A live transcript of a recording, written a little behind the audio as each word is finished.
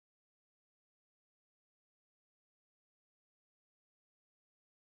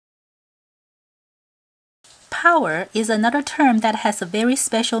Power is another term that has a very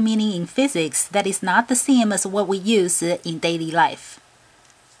special meaning in physics that is not the same as what we use in daily life.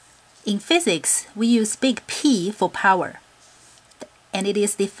 In physics, we use big P for power, and it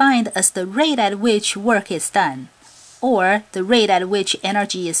is defined as the rate at which work is done, or the rate at which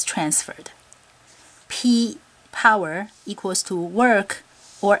energy is transferred. P power equals to work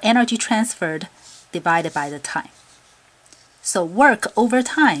or energy transferred divided by the time. So work over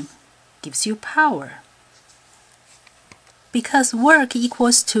time gives you power. Because work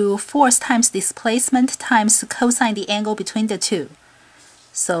equals to force times displacement times cosine the angle between the two.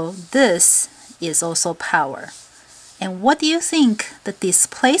 So this is also power. And what do you think the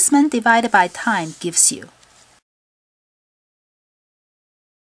displacement divided by time gives you?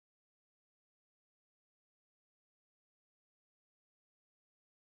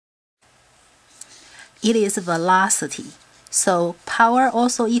 It is velocity. So power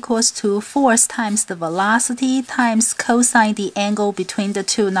also equals to force times the velocity times cosine the angle between the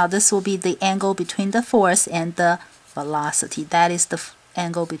two. Now this will be the angle between the force and the velocity. That is the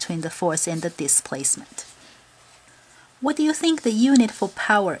angle between the force and the displacement. What do you think the unit for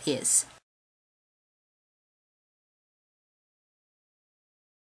power is?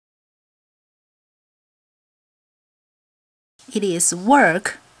 It is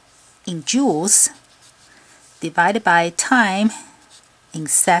work in joules divided by time in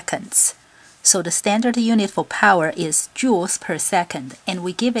seconds. So the standard unit for power is joules per second, and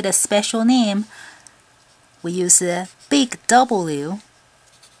we give it a special name. We use a big W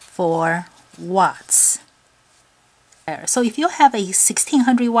for watts. So if you have a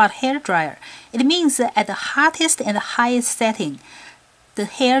 1600 watt hair dryer, it means that at the hottest and the highest setting, the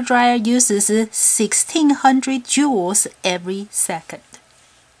hair dryer uses 1600 joules every second.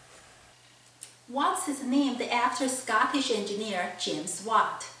 Watts is named after Scottish engineer James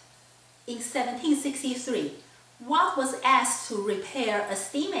Watt. In 1763, Watt was asked to repair a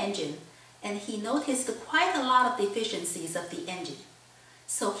steam engine, and he noticed quite a lot of deficiencies of the engine.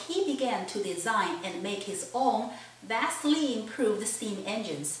 So he began to design and make his own vastly improved steam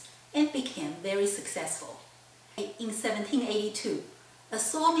engines and became very successful. In 1782, a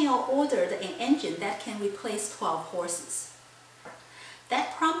sawmill ordered an engine that can replace 12 horses.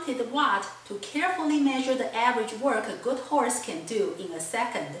 That prompted Watt to carefully measure the average work a good horse can do in a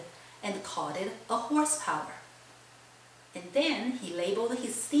second and called it a horsepower. And then he labeled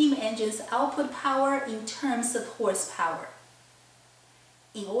his steam engine's output power in terms of horsepower.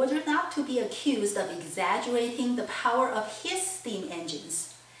 In order not to be accused of exaggerating the power of his steam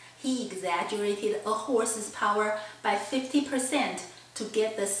engines, he exaggerated a horse's power by 50% to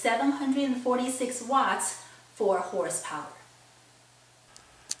get the 746 watts for horsepower.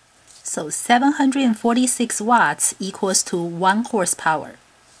 So 746 watts equals to 1 horsepower.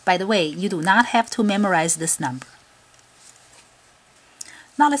 By the way, you do not have to memorize this number.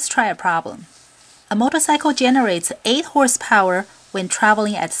 Now let's try a problem. A motorcycle generates 8 horsepower when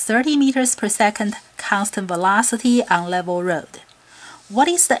traveling at 30 meters per second constant velocity on level road. What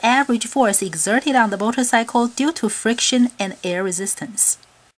is the average force exerted on the motorcycle due to friction and air resistance?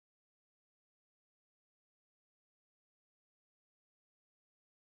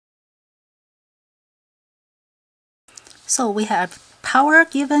 So we have power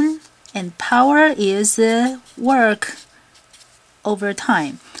given, and power is work over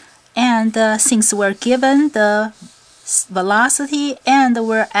time. And since we're given the velocity and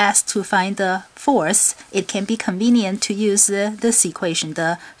we're asked to find the force, it can be convenient to use this equation,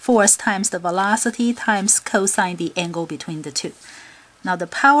 the force times the velocity times cosine the angle between the two. Now the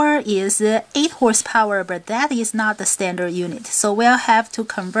power is 8 horsepower, but that is not the standard unit, so we'll have to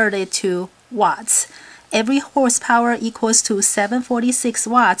convert it to watts. Every horsepower equals to 746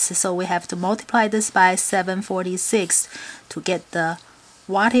 watts, so we have to multiply this by 746 to get the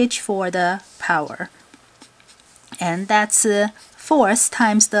wattage for the power. And that's force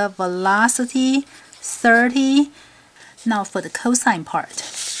times the velocity, 30. Now for the cosine part.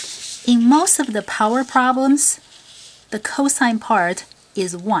 In most of the power problems, the cosine part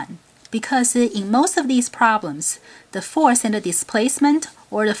is 1, because in most of these problems, the force and the displacement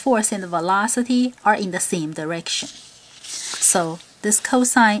or the force and the velocity are in the same direction. So this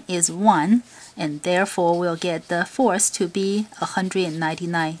cosine is 1, and therefore we'll get the force to be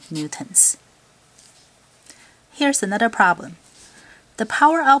 199 newtons. Here's another problem. The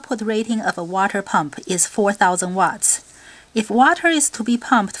power output rating of a water pump is 4,000 watts. If water is to be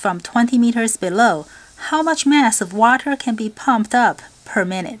pumped from 20 meters below, how much mass of water can be pumped up per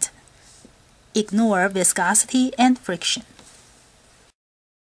minute? Ignore viscosity and friction.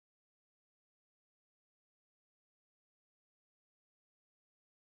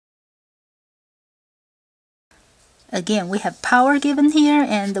 Again, we have power given here,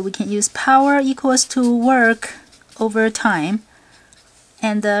 and we can use power equals to work over time.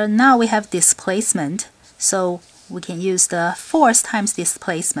 And now we have displacement, so we can use the force times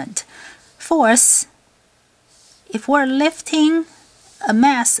displacement. Force, if we're lifting a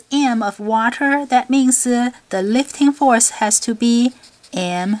mass m of water, that means the lifting force has to be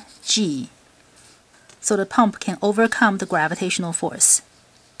mg. So the pump can overcome the gravitational force.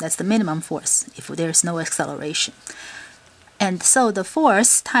 That's the minimum force if there's no acceleration. And so the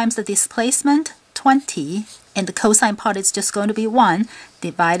force times the displacement, 20, and the cosine part is just going to be 1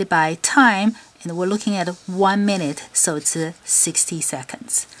 divided by time, and we're looking at 1 minute, so it's 60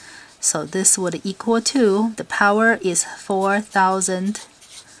 seconds. So this would equal to, the power is 4,000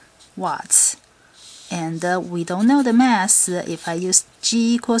 watts. And we don't know the mass. If I use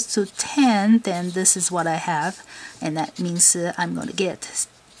G equals to 10, then this is what I have. And that means I'm going to get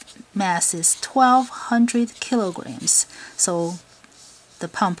mass is 1,200 kilograms. So the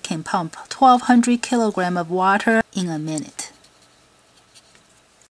pump can pump 1,200 kilograms of water in a minute.